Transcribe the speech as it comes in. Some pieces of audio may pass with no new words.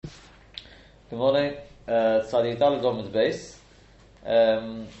Good morning. Sadi Dalad on the base.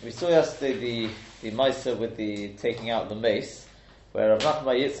 We saw yesterday the Maisa with the taking out the mace, where Rav Nachman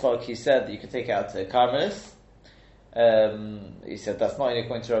bar Yitzchak, he said that you could take it out to a Carmelis. He said that's not only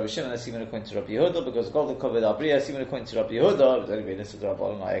according to Rabbi Shimon, that's even according to Rabbi Yehuda, because Golden Koved Abriya is even according to Rabbi Yehuda, it was only being listed Rabbi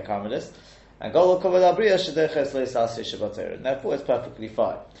Alon, a Carmelis, and Golden Koved Abriya Shedeches Leis Asir Shabbat, and therefore it's perfectly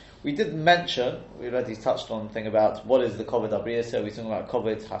fine. We did mention, we already touched on the thing about what is the Koved Abriya, so we're talking about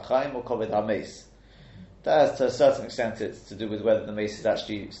Koved HaChaim or Koved HaMace. That has, to a certain extent, it's to do with whether the mace has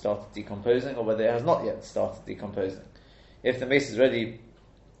actually started decomposing or whether it has not yet started decomposing. If the mace is already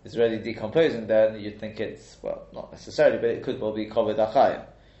decomposing, then you'd think it's, well, not necessarily, but it could well be Koved HaChaim.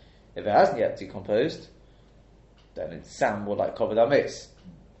 If it hasn't yet decomposed, then it sounds more like Koved HaMace.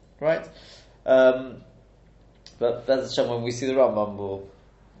 Right? But that's when we see the Rambam, we'll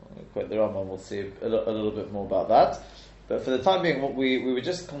quote the Rambam, we'll see a little bit more about that. But for the time being, we were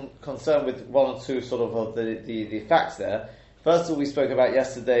just concerned with one or two sort of the facts there. First of all, we spoke about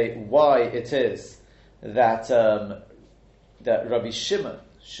yesterday why it is that that Rabbi Shimon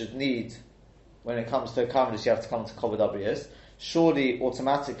should need, when it comes to a Carmelis, you have to come to Koved Abriyos. Surely,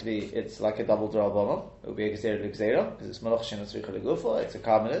 automatically, it's like a double D'Rabbanan. It will be a Gzeira L'Gzeira, because it's Malach Shin Tzricha L'Gufa, it's a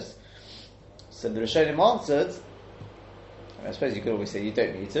Carmelis. So the Rishonim answered, I suppose you could always say you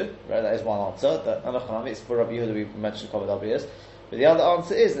don't need to, right? That is one answer. That it's for Rabbi Yehuda we mentioned Koved Abriyos. But the other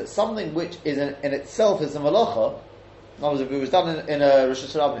answer is that something which is in itself is a malacha. In other words, if it was done in a Rosh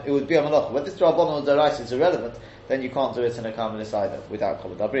Hashanah, it would be a malacha. Whether it's D'Rabbanan or D'Oraisa is irrelevant, then you can't do it in a Carmelis either without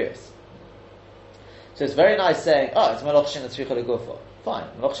Koved Abriyos. So it's very nice saying, it's Malach Shin Tzricha L'Gufa. Fine,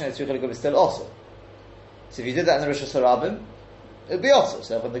 Malach Shin Tzricha L'Gufa is still also. So if you did that in the Rosh Hashanah, it would be also.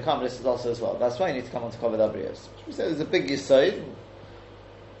 So when the Carmelis is also as well. That's why you need to come on to Koved Abriyos. We say there's a big yesod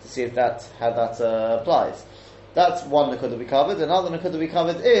to see if how that applies. That's one Nakuda we covered. Another Nakuda we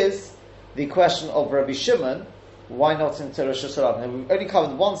covered is the question of Rabbi Shimon. Why not into Rosh Hashanah? Now we've only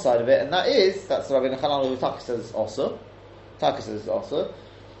covered one side of it, and that's Rabbi Nechanan who Taka says is also. Taka says is also.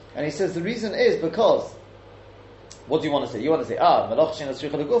 And he says the reason is because, what do you want to say? You want to say, Malach Shin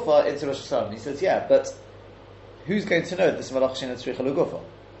Tzricha L'Gufa into Rosh Hashanah. And he says, yeah, but who's going to know this Malach Shin Tzricha L'Gufa?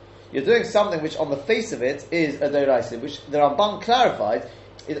 You're doing something which on the face of it is a D'Oraisa, which the Ramban clarified.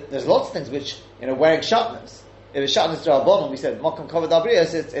 There's lots of things which, wearing shatnez. If it's shatnez D'Rabbanan, we said, Makam Koved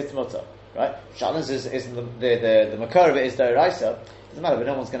Abriyos, it's mutter. Right? Shatnez is the makar of it is D'Oraisa. Doesn't matter, but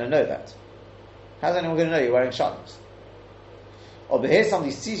no one's going to know that. How's anyone going to know you're wearing shatnez? Or but here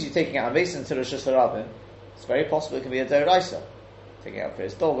somebody sees you taking out a mason to Rosh Hashanah, it's very possible it can be a D'Oraisa. Taking out for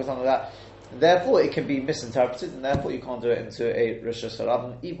his dog or something like that. And therefore it can be misinterpreted, and therefore you can't do it into a Rosh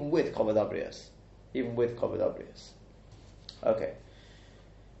Hashanah, even with Koved Abriyos. Even with Koved Abriyos. Okay.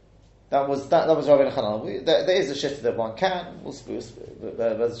 That was Rabbi Nechanan. There is a shitta that one can. We'll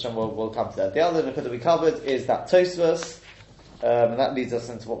come to that. The other that we covered is that Tosfos, and that leads us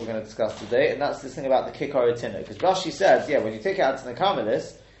into what we're going to discuss today, and that's this thing about the Kikar Tina. Because Rashi says, when you take it out to the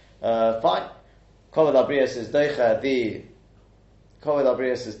Carmelis, fine. Koved Abriyos is Deicha the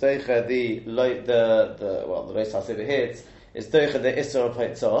Reis HaSibah here is Deicha the Isser of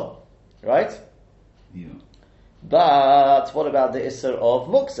Haitzah, right? Yeah. But what about the Isser of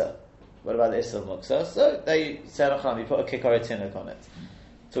Muksa? What about the Isser of Muksa? So they said, you put a Kikar Tinuk on it.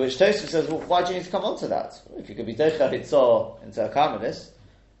 To which Tosfos says, well, why do you need to come on to that? If you could be Deicha Hitzah into a Carmelis,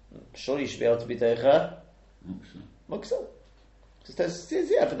 surely you should be able to be Deicha Muksa. Because Tosfos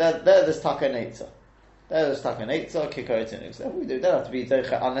says, but they're this Taka Neitza. They're this Taka Neitza, Kikar Tinuk. So we do, they don't have to be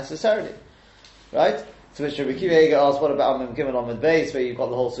Deicha unnecessarily. Right? To which Rabbi Kiva Eger asks, what about Amim Gimel Amid Beis, where you've got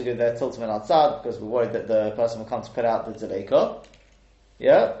the whole sugya there, Tiltim and Atzad, because we're worried that the person will come to put out the Zaleika.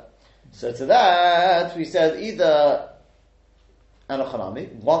 Yeah? So to that, we said either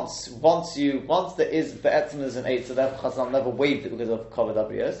Anochanami, once there is Be'etzim is an 8, so therefore Chazal never waived it because of Koved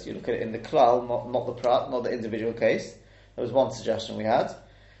Abriyos. You look at it in the Klal, not the Prat, not the individual case. That was one suggestion we had.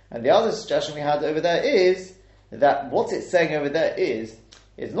 And the other suggestion we had over there is that what it's saying over there is,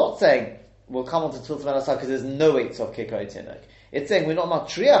 it's not saying we'll come on to Tiltim and Atzad because there's no 8 of Kikar Tinuk. It's saying we're not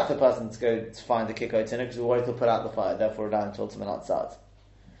matriach the person to go to find the Kikar Tinuk because we're worried he'll put out the fire, therefore allowing Tiltim and Atzad.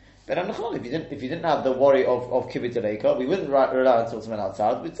 But if you didn't have the worry of Kibbut Deleika, we wouldn't rely on Tiltim and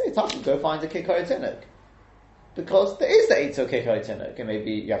Atzad. We'd say, Taki, go find the Kikar Tinuk. Because there is the Eitzah Kikar Tinuk, and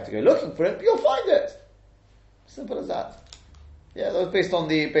maybe you have to go looking for it, but you'll find it. Simple as that. Yeah, that was based on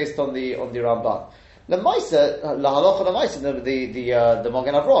the Ramban. The Halacha the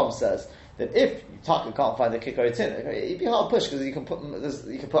Magen Avraham says that if Taka can't find the Kikar Tinuk, you'd be hard pushed because you can put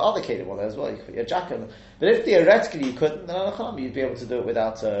other Kedim on there as well. You can put your jacket on. But if theoretically you couldn't, then you'd be able to do it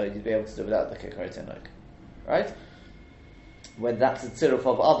without the Kikar Tinuk, right? Whether that's a tziruf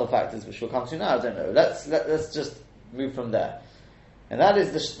of other factors, which we'll come to now, I don't know. Let's just move from there. And that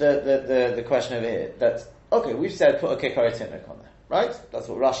is the question over here. That, okay, we've said put a kikar tinuk on there, right? That's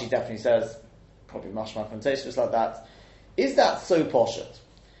what Rashi definitely says, probably mashma from Tosfos like that. Is that so poshut?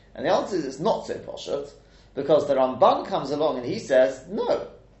 And the answer is it's not so poshut, because the Ramban comes along and he says, no,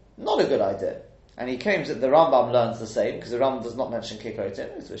 not a good idea. And he claims that the Rambam learns the same, because the Rambam does not mention kikar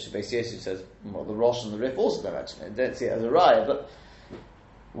tinuk, which Beis Yosef says, well, the Rosh and the Rif also don't mention it. They don't see it as a raya, but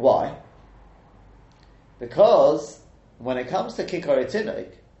why? Because when it comes to kikar tinuk,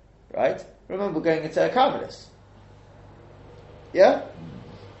 right, remember we're going into a karmelis. Yeah?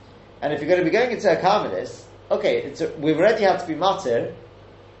 And if you're going to be going into a karmelis, okay, we already have to be matir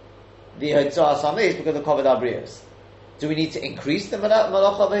the Hitzah Asamis because of Kovod Abrios. Do we need to increase the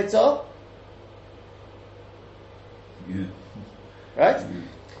Malach of Hitzah? Yeah. Right? Yeah.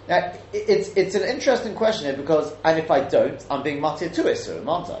 Now, it's an interesting question here because, and if I don't, I'm being matir to Issa,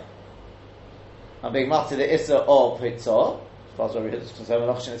 aren't I? I'm being matir the Issa of Hitzah. As far as Rabbi Hitzah is concerned,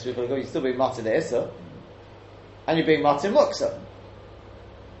 you're still being matir the Issa. And you're being matir Muksa.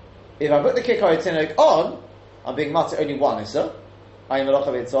 If I put the Kikar Tinuk on, I'm being matir only one Issa. I am Malach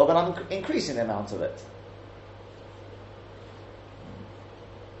of Hitzah, but I'm increasing the amount of it.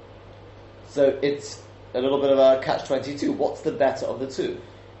 So it's a little bit of a catch-22. What's the better of the two?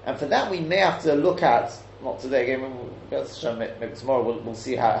 And for that we may have to look at, not today again, maybe tomorrow we'll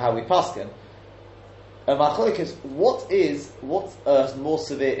see how we paskin. A machlok is, what's a more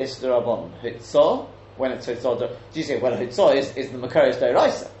severe Isser Rabbanon? Hitzah, when it's Hitzah, do you say, well, Hitzah is the Makaris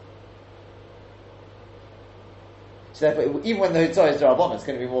Deiraisa? So therefore, even when the Hitzah is Rabbanon, it's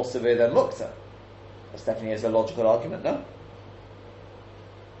going to be more severe than Mukta. That definitely is a logical argument, no?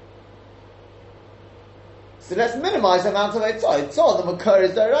 So let's minimize the amount of Hitzah. Hitzah, the Makar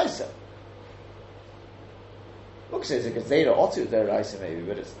is Deiraisa. Muksa is a Gezerah, Otu Deiraisa maybe,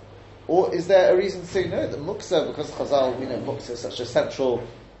 but it's... Or is there a reason to say no, that Muksa, because Chazal, Muksa is such a central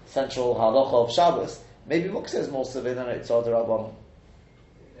halacha of Shabbos, maybe Muksa is more severe than Hitzah D'Rabbanan.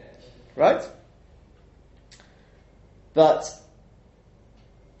 Right? But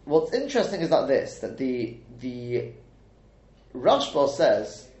what's interesting is like this, that the Rashba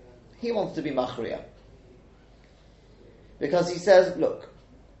says he wants to be Machriya. Because he says, look,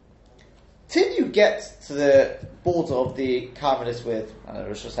 till you get to the border of the Karmelis with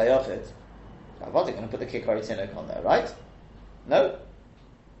Rosh Hashanah, I'm not going to put the Kikar Tinuk on there, right? No?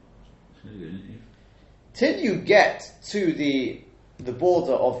 Till you get to the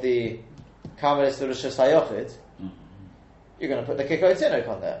border of the Karmelis with Rosh Hashanah, you're going to put the Kikar Tinuk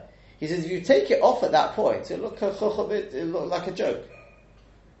on there. He says, if you take it off at that point, it'll look like a joke.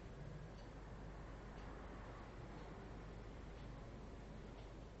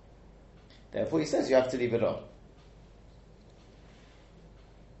 Therefore, he says you have to leave it on.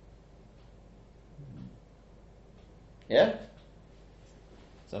 Yeah?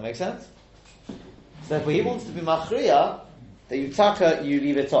 Does that make sense? So therefore, he wants to be machriya that you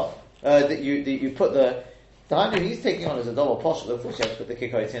leave it on. That you put the Hainu he's taking on as a double poshut. Of course, you have to put the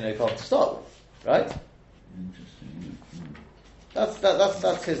kikar tinuk on to start with, right? Interesting.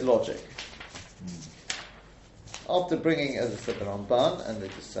 That's his logic. After bringing, as I said, the Ramban and the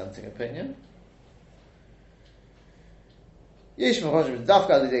dissenting opinion, that's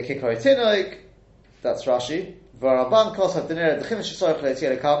Rashi. V'Ramban kos ha'tineret d'chim shesoich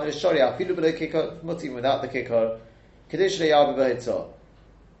le'etziyah le'kam l'shori afilu b'lei kikar mutim without the kikar k'dish le'yav b'hitzah.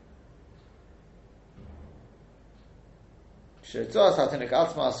 She'etzah ha'tinek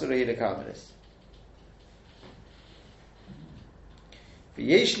atzma asura hi le'kamelis.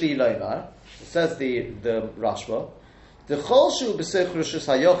 V'yesh li loymar. Says the Rashba, the chol shu b'sech Rosh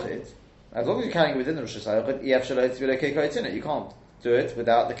Hashanah, as long as you're carrying within the Rosh Hashanah, yef shelo yitzvil kikar tinuk. You can't do it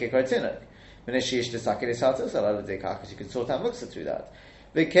without the kikar tinuk. V'neshish d'sakin isatus alal dekach, you can sort out muksa through that.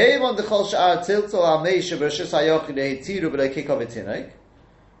 V'keiv on the chol sha'ar tilto amei she'Rosh Hashanah lehitiru b'lei kikar tinuk.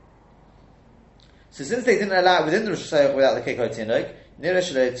 So since they didn't allow it within the Rosh Hashanah without the kikar tinuk, nira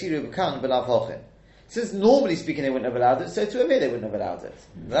shelo yitiru b'kan b'lav hochin. Since normally speaking they wouldn't have allowed it, so to Aveh they wouldn't have allowed it.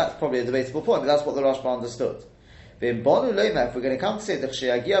 That's probably a debatable point, but that's what the Rashba understood. If we're going to come to say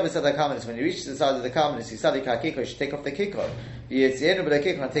that when you reach the side of the Karmelis, you should take off the kikar.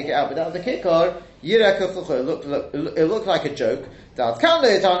 And take it out without the kikar, it looked like a joke. Up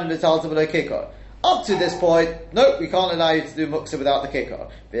to this point, no, we can't allow you to do muksa without the kikar.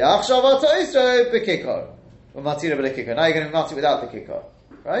 Now you're going to mati without the kikar.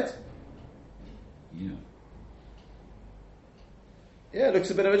 Right? Yeah, it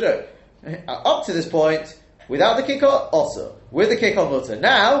looks a bit of a joke. Up to this point, without the kikar, also. With the kikar mutter.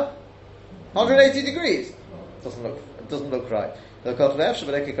 Now, 180 degrees. Doesn't doesn't look right. The kol le'efsha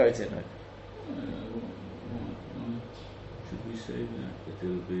b'lei kikar tinok. Why should we say that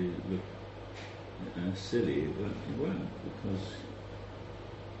it'll be look silly? It won't, because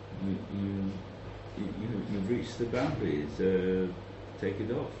you've reached the boundaries. Take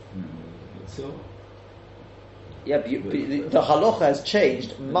it off. That's all. Yeah, but the halacha has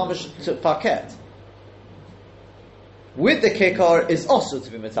changed. Mamash to paket. With the kikar is also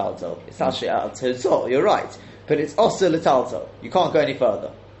to be metaltal. It's actually out to you're right, but it's also metaltal. You can't go any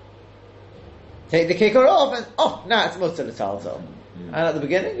further. Take the kikar off, and now it's mutter metaltal. Yeah. And at the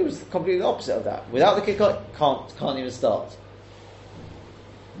beginning, it was completely the opposite of that. Without the kikar, can't even start.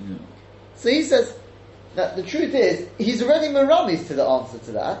 Yeah. So he says that the truth is he's already meramis to the answer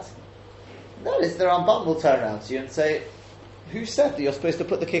to that. Notice the Rambam will turn around to you and say, "Who said that you're supposed to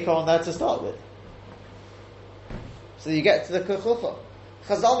put the kikar on there to start with?" So you get to the kuchufa.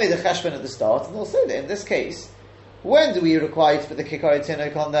 Chazal made the cheshbon at the start, and they'll say that in this case, when do we require to put the kikar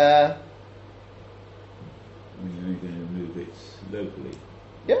tinok on there? When you're only going to remove it locally.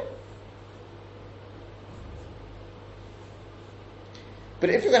 Yeah. But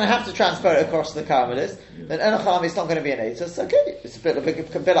if you're going to have to transfer it across the Carmelist, then Enochem is not going to be an Eitos. Okay, it's a bit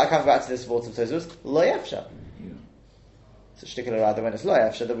like coming back to this Wort of Tosfos, Lo Yefsha. It's a shtickler rather when it's Lo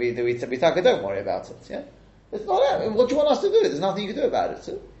Yefsha that we taka, don't worry about it. Yeah, it's not. What do you want us to do? There's nothing you can do about it.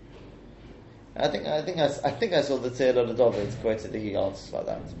 So, I think I saw the Tzir of the David quoted that he answers like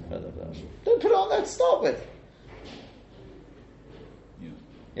that. Don't put it on there to start with.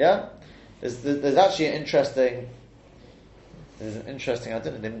 Yeah, there's actually an interesting. I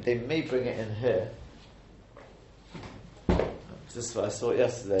don't know, they may bring it in here. This is what I saw it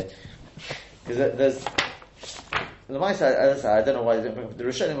yesterday. Because there's, on my side, I don't know why they didn't bring it, the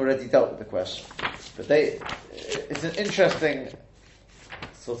Rishonim already dealt with the question. But it's an interesting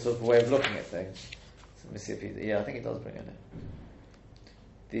sort of way of looking at things. So let me see if I think he does bring it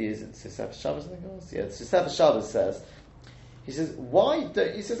in. Is it Sisef Shabbos, I think it was? Yeah, Sisef Shabbos says, he says,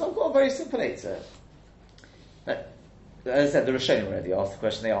 I've got a very simple answer. As I said, the Rishonim already asked the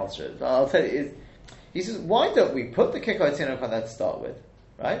question, they answered it. But I'll tell you, he says, why don't we put the kikar tinok on there to start with,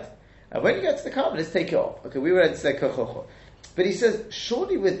 right? And when you get to the carbon, let's take it off. Okay, we were ready to say kuchucho. But he says,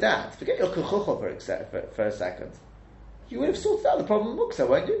 surely with that, forget your kuchucho for a second, you would have sorted out the problem of muksa,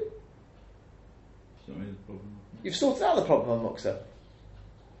 won't you? Sorry, the problem? You've sorted out the problem of muksa.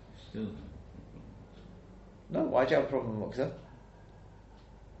 Still have a No, why do you have a problem with muksa?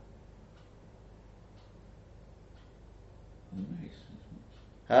 The mace is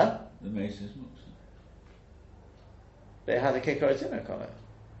muksa. Huh? The mace is muksa. They had a kikar tinok on it.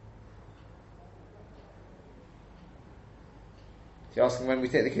 So you're asking when we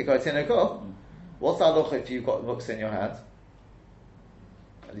take the kikar tinok off? What's our loch if you've got muksa in your hand?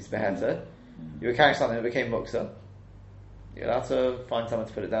 At least beheta. You were carrying something that became muksa. You're allowed to find someone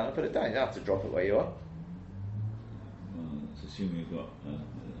to put it down and put it down. You don't have to drop it where you are. Well, it's assuming you've got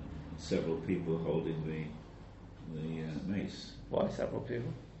several people holding the mace. Why several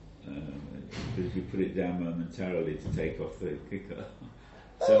people? Because you put it down momentarily to take off the kicker.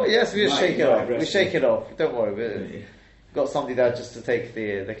 So yes, we just shake it off. We rest shake it off. Don't worry. Yeah. We've got somebody there just to take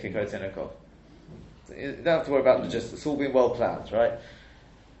the kikar tinok off. You don't have to worry about logistics. It's all been well planned, right?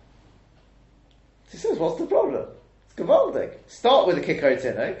 He says, what's the problem? It's gavaldik. Start with the kikar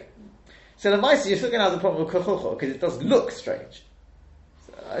tinok. So the mice, you're still going to have the problem with kuchucho because it does look strange.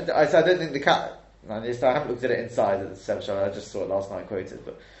 So I don't think the cat. I haven't looked at it inside of the Sefer Shabbos. I just saw it last night quoted,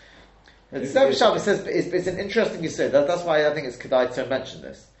 but the Sefer Shabbos says it's an interesting issue. That's why I think it's kedai to mention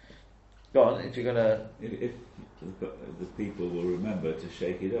this. Go on, if you're going to. If the people will remember to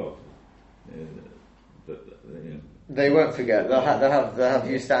shake it off, but they won't forget. They'll have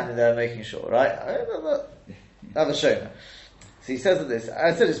you standing there making sure, right? Have a show. So he says that this.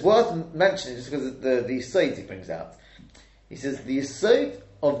 I said it's worth mentioning just because of the yesod he brings out. He says the yesod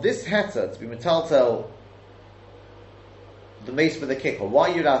of this heter to be metaltel the mace with a kicker. Why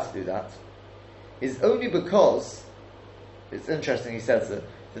you're allowed to do that is only because it's interesting. He says that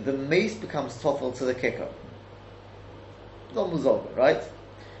the mace becomes toffel to the kicker. Not muzolga, right?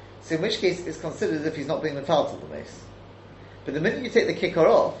 So in which case it's considered as if he's not being metaltel the mace. But the minute you take the kicker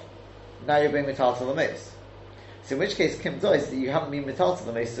off, now you're being metaltel the mace. So in which case Kim does that you haven't been metaltel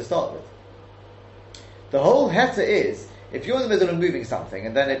the mace to start with. The whole heter is if you're in the middle of moving something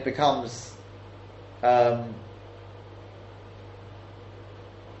and then it becomes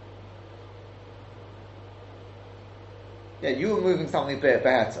you were moving something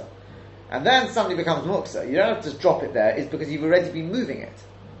beheter and then something becomes muksa, you don't have to just drop it there, it's because you've already been moving it.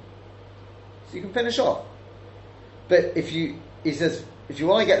 So you can finish off. But he says, if you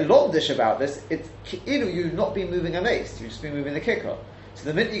want to get londish about this, it's you've not been moving a mace, you've just been moving the kicker. So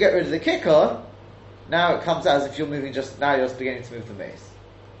the minute you get rid of the kicker, now it comes out as if you're moving now you're just beginning to move the mace.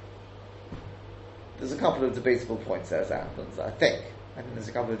 There's a couple of debatable points there as that happens, I think there's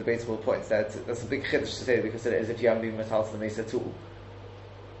a couple of debatable points there. That's a big chiddush to say because it is if you haven't been metal to the mace at all.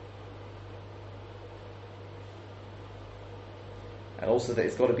 And also that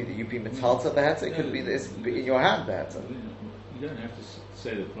it's got to be that you've been metal to the heter, it could be that it's in your hand the heter. You don't have to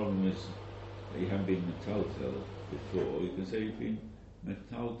say the problem is that you haven't been metaltel before. You can say you've been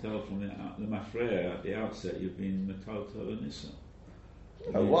metaltel from the mafreya at the outset. You've been metaltel and Nissa.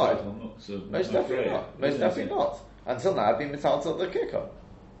 Oh, why? Most definitely not. Most definitely not. Until now, I've been metaltel the kicker.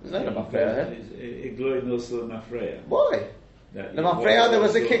 There's no mafreya here. Igloin also the mafreya. Why? The mafreya there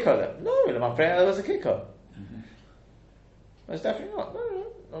was a kicker there. No, the mafreya there was a kicker. Most definitely not. No,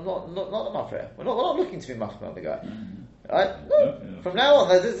 not the mafreya. We're not looking to be mafreya on the guy. Right? No. Okay. From now on,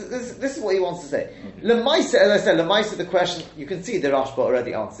 this is what he wants to say. Lemaisa, as I said, Lemaisa, the question you can see the Rashba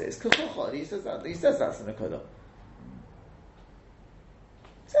already answers. He says that's in the Kodah.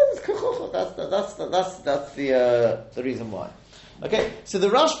 He says it's Kachocha. That's the reason why. Okay, so the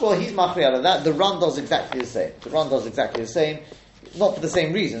Rashba he's machri out of that. The Ran does exactly the same. Not for the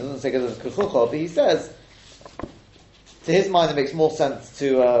same reason. It doesn't say because it's Kachocha, but he says, to his mind, it makes more sense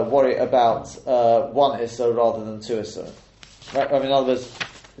to worry about one Issa rather than two Issa. Right? I mean, in other words,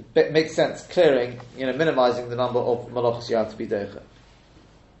 it makes sense clearing, minimizing the number of malachos you have to be deicha.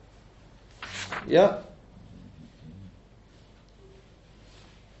 Yeah?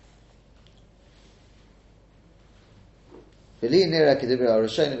 This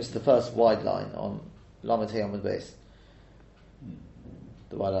is the first wide line on Lamed Hey Amud Beis.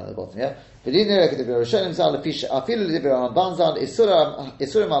 The wide line at the bottom, yeah? So he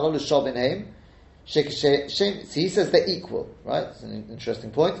says they're equal, right? It's an interesting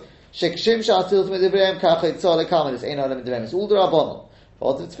point. It's all the Rabbanon.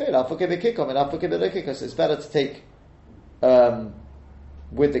 So it's better to take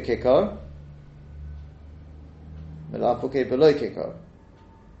with the kicker.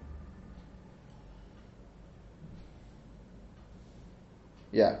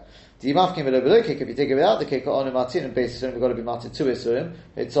 Yeah. If you take it without the kicker on a matin and basis, we've got to be matin two isurim.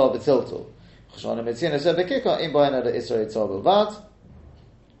 It's all betiltul. On a matin and the kicker in boy another isur it's all bilvad.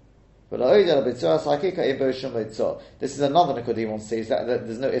 But this is another nikud he wants to say is that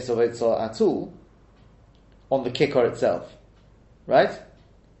there's no isur v'etzor at all on the kicker itself, right?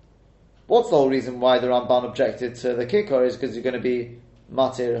 What's the whole reason why the Ramban objected to the kicker is because you're going to be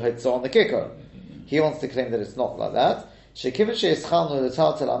matir hitzor on the kicker. He wants to claim that it's not like that. Now it's a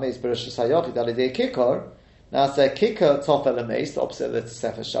kicker topel ameis, the opposite of the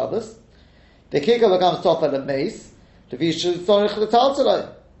Sefer Shabbos. The kicker becomes topel ameis. The vishu tzorich l'taltelai.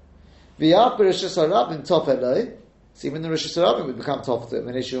 V'yap b'Rosh Hashanah topelai. So even the Rosh Hashanah would become topel.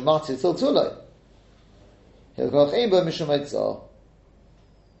 When issue matir tiltulai. Hilkoch ein bo mishum hitzor.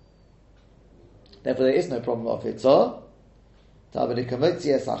 Therefore, there is no problem of hitzor. Tabeli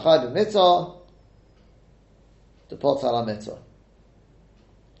kamotzi es achai b'mitzor. The pot ala mitzvah.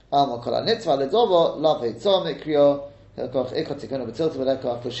 Alma kol hanitzvah ledovo lav heitzah mikrio helkoch ikot tikunu b'tiltu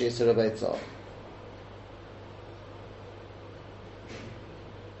v'lekoch l'shi yisur b'heitzah.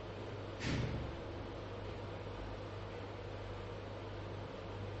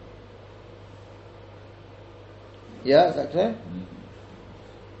 Yeah, is that clear?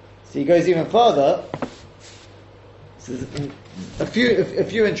 So he goes even further. So a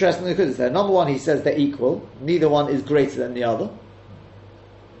few interesting things there. Number one, he says they're equal. Neither one is greater than the other.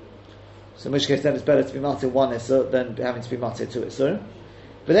 So in which case then it's better to be matir one isur than having to be matir two isur.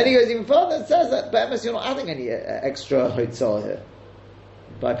 But then he goes even further and says that be'emes you're not adding any extra hotzah here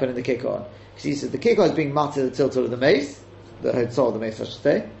by putting the kicker on. Because he says the kicker is being matir the tiltul of the mace, the hotzah of the mace I should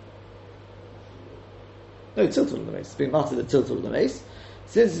say. No, tiltul of the mace. It's being matir the tiltul of the mace.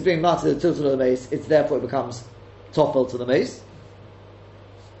 Since it's being matir the tiltul of the mace, it becomes topel to the mace.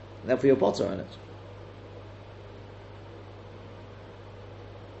 And therefore your pots are in it.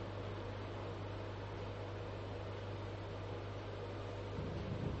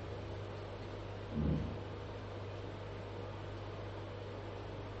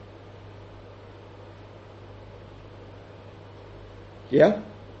 Yeah?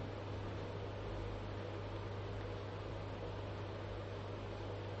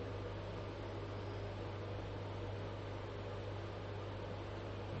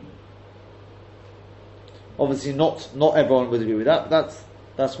 Obviously, not everyone would agree with that. But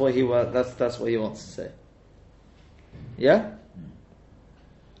that's what he wants to say. Yeah.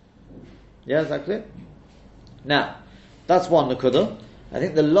 Yeah, is that clear? Now, that's one nakuda. I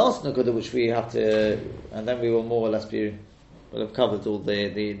think the last Nakuda which we have to, and then we will more or less we'll have covered all the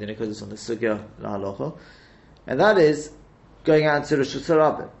Nakudas on the Sugya La Halacha, and that is going out to Rosh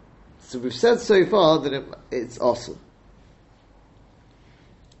Hashanah. So we've said so far that it's awesome.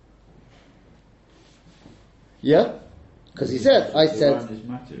 Yeah? Because he said, I said... The Ran is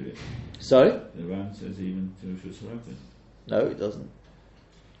matter. Sorry? The Ran says even to Rosh Hashanah. No, it doesn't.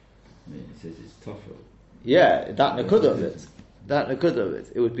 It says it's tougher. Yeah, that Nakuda of it. That Nakuda of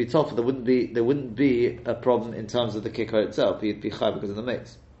it. It would be tougher. There wouldn't be a problem in terms of the kikkar itself. It'd be Chai because of the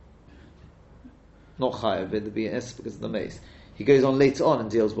mace. Not Chai, but it'd be an S because of the mace. He goes on later on and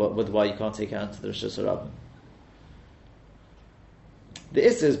deals with why you can't take it out to the Rosh Hashanah. The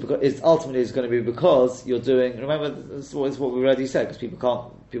issue is ultimately going to be because you're doing. Remember, this is what we already said because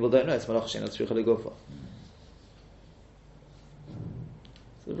people don't know it's malach shein tzricha legufa.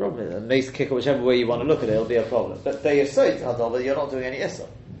 So the problem is, a mace kicker, whichever way you want to look at it, it'll be a problem. But they assert hadava, you're not doing any issa,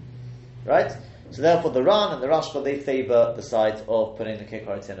 right? So therefore, the Ran and the Rashba they favour the side of putting the kicker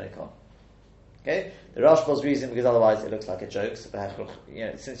on. Okay, the Rashba's reason because otherwise it looks like a joke. So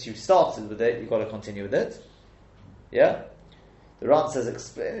since you started with it, you've got to continue with it. Yeah. The Ran says,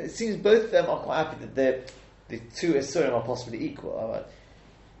 it seems both of them are quite happy that the two Isurim are possibly equal. Right?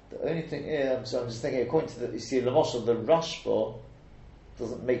 The only thing is, I'm just thinking, according to you see, Lamoshel, the Rashba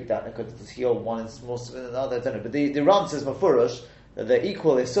doesn't make that because does he hold one is more than the other? I don't know. But the Ran says, Mafurish, that they're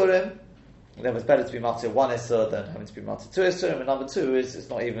equal Isurim, and then it's better to be matter one Isur than having to be matter two Isurim. And number two is, it's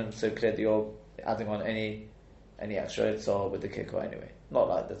not even so clear that you're adding on any extra Isur with the kicker anyway. Not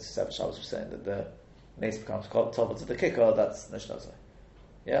like the Sefer Shabbos was saying that the mace becomes top to the kicker, that's Nishnazai.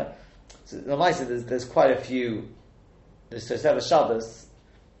 Yeah? So the Maisa, there's quite a few. There's Sefer Shabbos,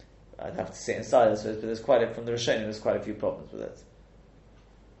 I'd have to sit inside this, but there's from the Rishonim, there's quite a few problems with it.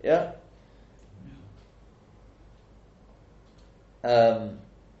 Yeah?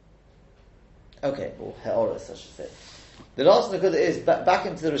 Okay, or He'oros, I should say. The last Nakuda is back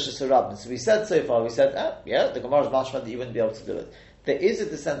into the Rosh Hashanah. So we said so far, the Gemara's mashma that you wouldn't be able to do it. There is a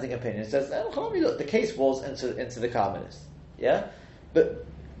dissenting opinion. It says, look, the case was into the Karmelis. Yeah? But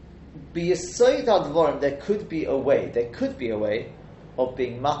b'yesod hadvarim, there could be a way of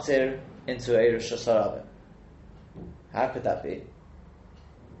being matir into a Rosh Hashanah. How could that be?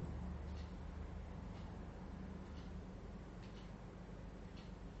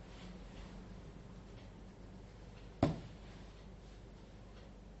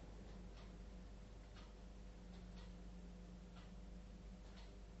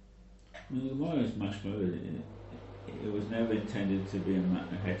 Well, the Gemara is mashma. It was never intended to be a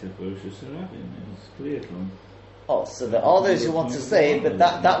heta for Rosh Hashanah. It's clear from. Oh, so there are those who want to say, but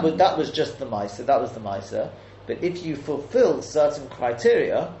that was just the Maisa. That was the Maisa. But if you fulfill certain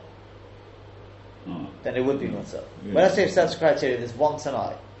criteria, then it would be mutter. Yeah. When I say certain criteria, there's one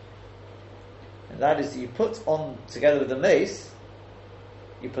Tanai, and that is you put on together with the mace,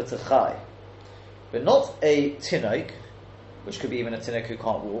 you put a chai, but not a tinoik, which could be even a tinoik who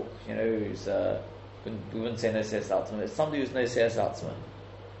can't walk. Who's we wouldn't say no seis atman. It's somebody who's no seis atman.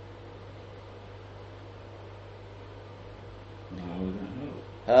 No, we don't know.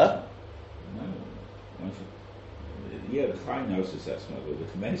 Huh? No. Yeah, the chai knows assessment,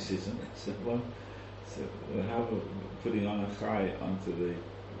 but the mace isn't. So how putting on a chai onto the.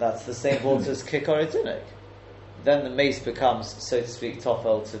 That's the same water as kikar tinoik. Then the mace becomes, so to speak,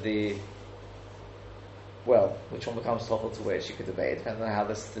 tofel to the. Well, which one becomes tofel to which you could debate, depending on how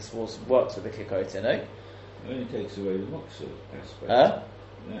this works with the kikar tinoik. It only takes away the muksa aspect.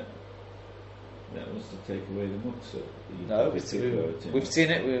 That was to take away the muksa. No, we've seen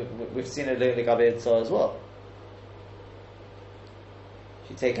it. We've seen it legabe as well. If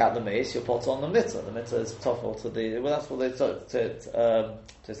you take out the mace, you're put on the mitzvah. The mitzvah is tofel to the. Well, that's what they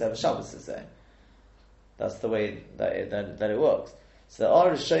to Sefer Shabbos is saying. That's the way that it works. So the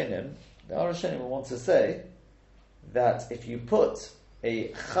Rishonim will want to say that if you put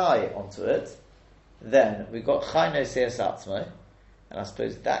a chai onto it, then we've got chai no seis atzmai, and I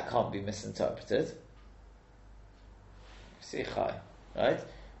suppose that can't be misinterpreted. You see chai, right?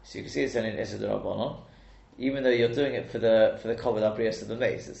 So you can see it's only an Issa D'Rabbanan, even though you're doing it for the Kavod Abrius of the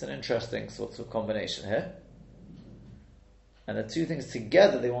mace. It's an interesting sort of combination here. And the two things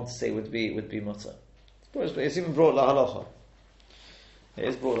together they want to say would be mutter. It's even brought la halacha. It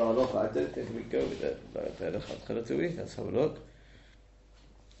is brought la halacha. I don't think we go with it. Let's have a look.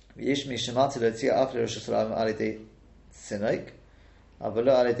 V'yish mi shemati le'tzia after Rosh Hashanah alidei tinoik,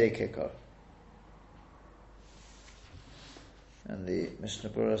 avelo alidei kikar. And the Mishnah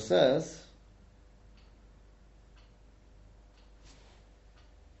Berurah says,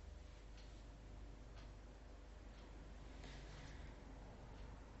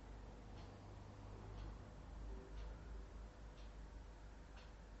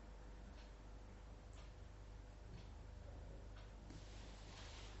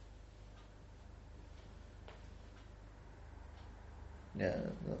 Yeah,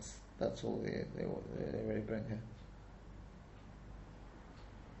 that's all they really bring here.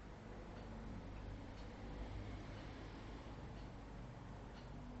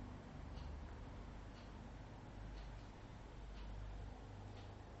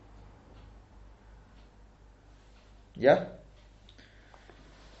 Yeah.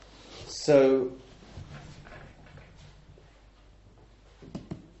 So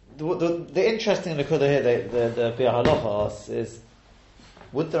the interesting Nakuda here, the Biur Halacha asks is,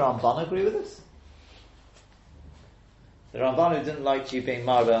 would the Ramban agree with this? The Ramban who didn't like you being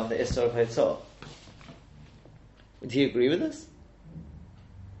marba on the Isser of Hitzah, would he agree with this?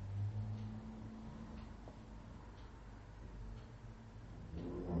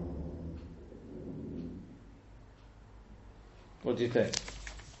 What do you think?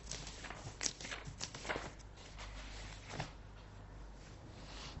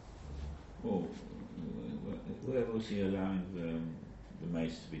 Well, where was he allowing the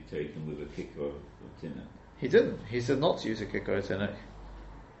mace to be taken with a kick or tinner? He didn't. He said not to use a kick or a tinner.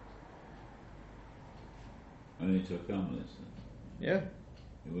 Only to a Carmelist. Yeah.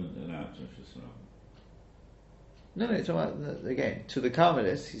 He wouldn't allow it to Rosh Hashanah. No, talking about, again, to the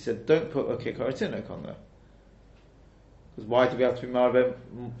Carmelists, he said, don't put a kick or a tinner on there. Because why do we have to be marabem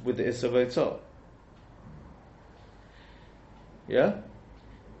with the Issa V'Yitzah? Yeah?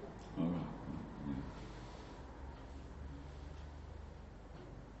 All right. Yeah.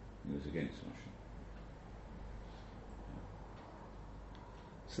 He was against Rosh.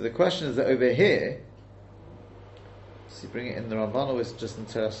 So the question is that over here, does he bring it in the Ramban or is it just in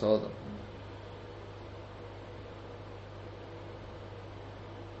Teras Adam?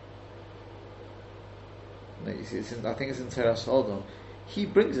 No, you see, I think it's in Teras Adam. He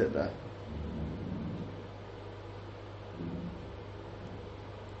brings it there.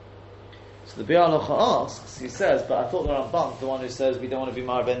 So the Biur Halacha asks, he says, but I thought the Ramban's the one who says we don't want to be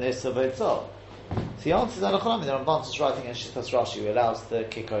married in this of Eitzah. So he answers that the Ramban's just writing in Shittas Rashi who allows the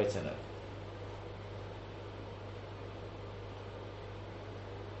kikorit in it.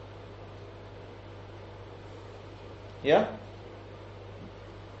 Yeah?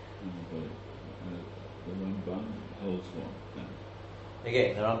 The Ramban holds one.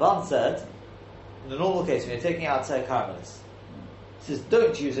 Again, the Ramban said, in the normal case, when you're taking out Tzei Carmelis, he says,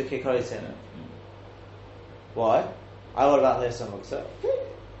 don't use a kikorit in it. Why? What about this and Muksa?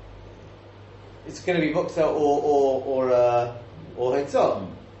 It's going to be Muksa or Hitzah.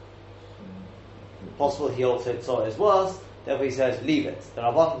 Possible he also Hitzah is worse, therefore he says, leave it. The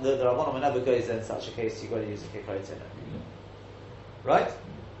Rabbanim never goes in such a case, you've got to use a kikorit in it. Right?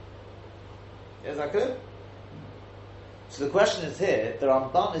 Is that good? So the question is here, the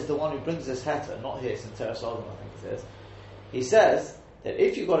Ramban is the one who brings this heter, not here, it's in Teras Adam, I think it is. He says that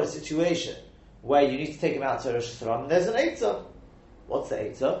if you've got a situation where you need to take him out to Rosh Hashanah, there's an Eitzah. What's the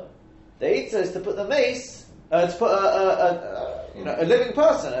Eitzah? The Eitzah is to put the mace, to put a living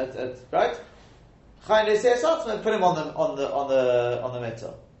person, right? Chayin Nesei Satzman, and put him on the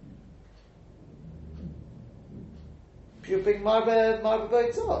mitzvah. You're being marbe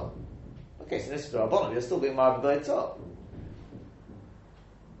b'eitzah. Okay, so this is the Rabbanim. You're still being marbe b'eitzah.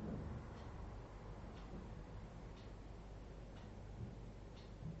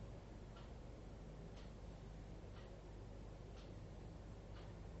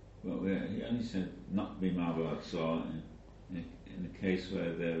 Well, he only said not to be marbe b'eitzah in the case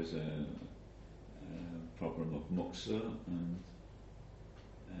where there was a problem of muksa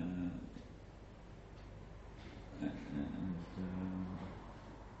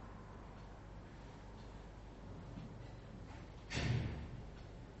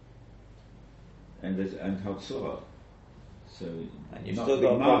and Hatzah. So and you've still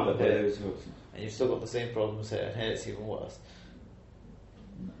got a problem here. And you've still got the same problems here, and here it's even worse.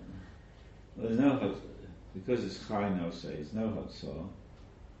 Well, there's no because it's Chai no says no Hatzah.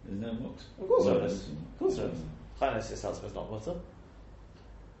 There's no muksa. Of course there is. Of course there is. Chai no says Hatzah is not mutter.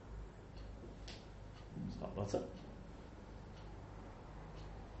 It's not mutter.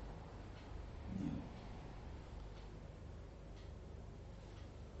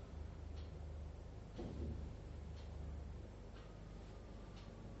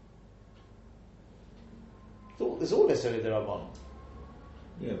 It's all necessarily the Rabban.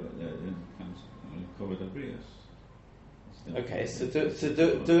 Yeah, but then comes covered abrius. Okay, so do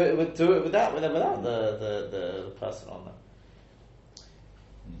it without the person on there.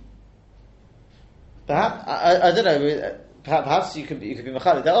 Perhaps I don't know. Perhaps you could be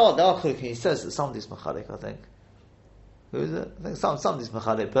mechalik. There are he says that somebody's mechalik. I think. Who is it? I think somebody's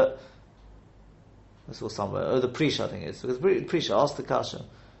mechalik, but I saw somewhere. Oh, the Prisha I think it is, because Prisha asked the kasha.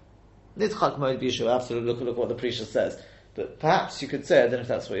 Nidchak Moed Bishu, absolutely look what the Prisha says. But perhaps you could say, I don't know if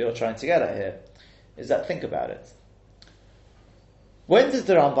that's what you're trying to get at here, is that think about it. When does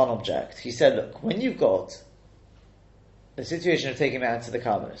the Ramban object? He said, look, when you've got the situation of taking it out to the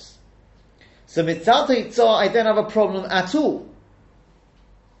Kabbalist, so mitzat haitzah, I don't have a problem at all.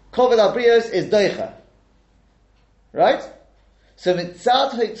 Koved abrios is doicha. Right? So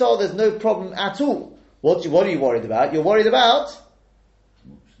mitzat haitzah, there's no problem at all. What are you worried about? You're worried about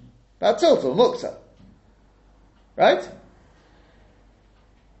tiltul, muksa. Right?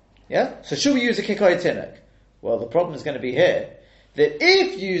 Yeah? So should we use a kikoi tinuk? Well, the problem is going to be here that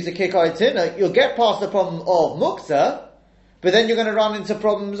if you use a kikoi tinuk, you'll get past the problem of muksa, but then you're going to run into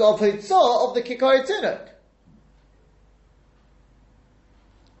problems of hitzah of the kikoi tinuk.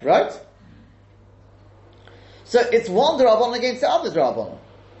 Right? So it's one drabon against the other drabon.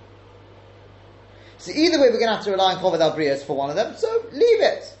 So either way, we're going to have to rely on koved abrios for one of them. So leave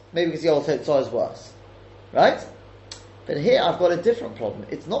it. Maybe because the old hitzah is worse, right? But here I've got a different problem.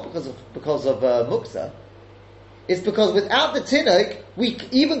 It's not because of muksa. It's because without the tinuk,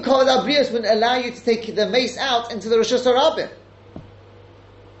 even koved abrios wouldn't allow you to take the mace out into the Rosh Hashanah.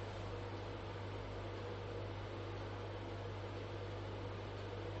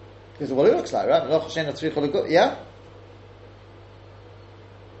 Because of what it looks like, right? Yeah?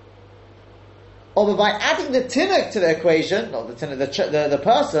 Or but by adding the tinuk to the equation, not the tinuk, the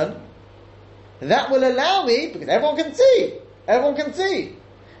person, that will allow me, because everyone can see,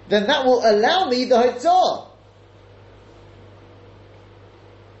 then that will allow me the hitzah.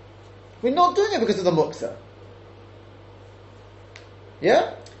 We're not doing it because of the muksa.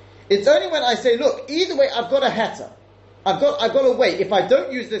 Yeah? It's only when I say, look, either way I've got a heta. I've got to wait. If I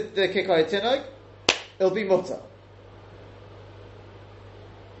don't use the kikoi tinuk, it'll be mutter.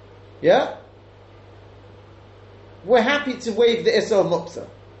 Yeah? We're happy to waive the issa of muksa.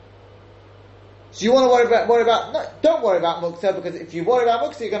 So you want to worry about no, don't worry about muksa, because if you worry about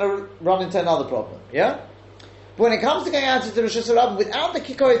muksa, you're going to run into another problem. Yeah? But when it comes to going out into the Rosh Hashanah without the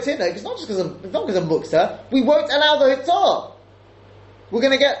kikoi tinuk, it's not because of muksa, we won't allow the hitzah. We're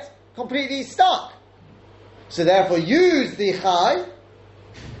going to get completely stuck. So therefore, use the chai,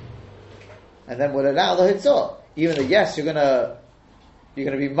 and then we'll allow the hitzah. Even though yes, you're gonna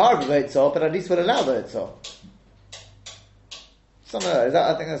be marg the hitzah, but at least we'll allow the hitzah.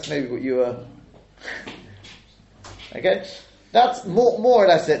 I think that's maybe what you were. Okay, that's more or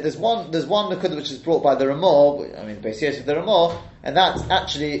less it. There's one nakuda which is brought by the Ramah. I mean, basically of the Ramah, and that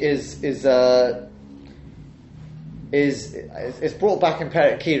actually is brought back in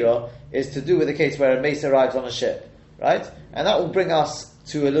Perek Kira. Is to do with the case where a mace arrives on a ship, right? And that will bring us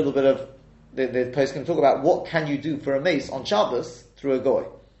to a little bit of the post can talk about what can you do for a mace on Shabbos through a goy.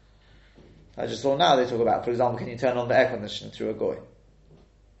 I just saw now they talk about, for example, can you turn on the air conditioner through a goy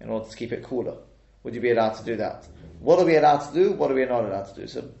in order to keep it cooler? Would you be allowed to do that? What are we allowed to do? What are we not allowed to do?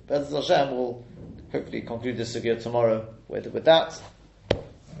 So Be'ez Hashem will hopefully conclude this sugya tomorrow with that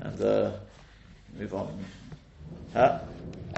and move on. Huh?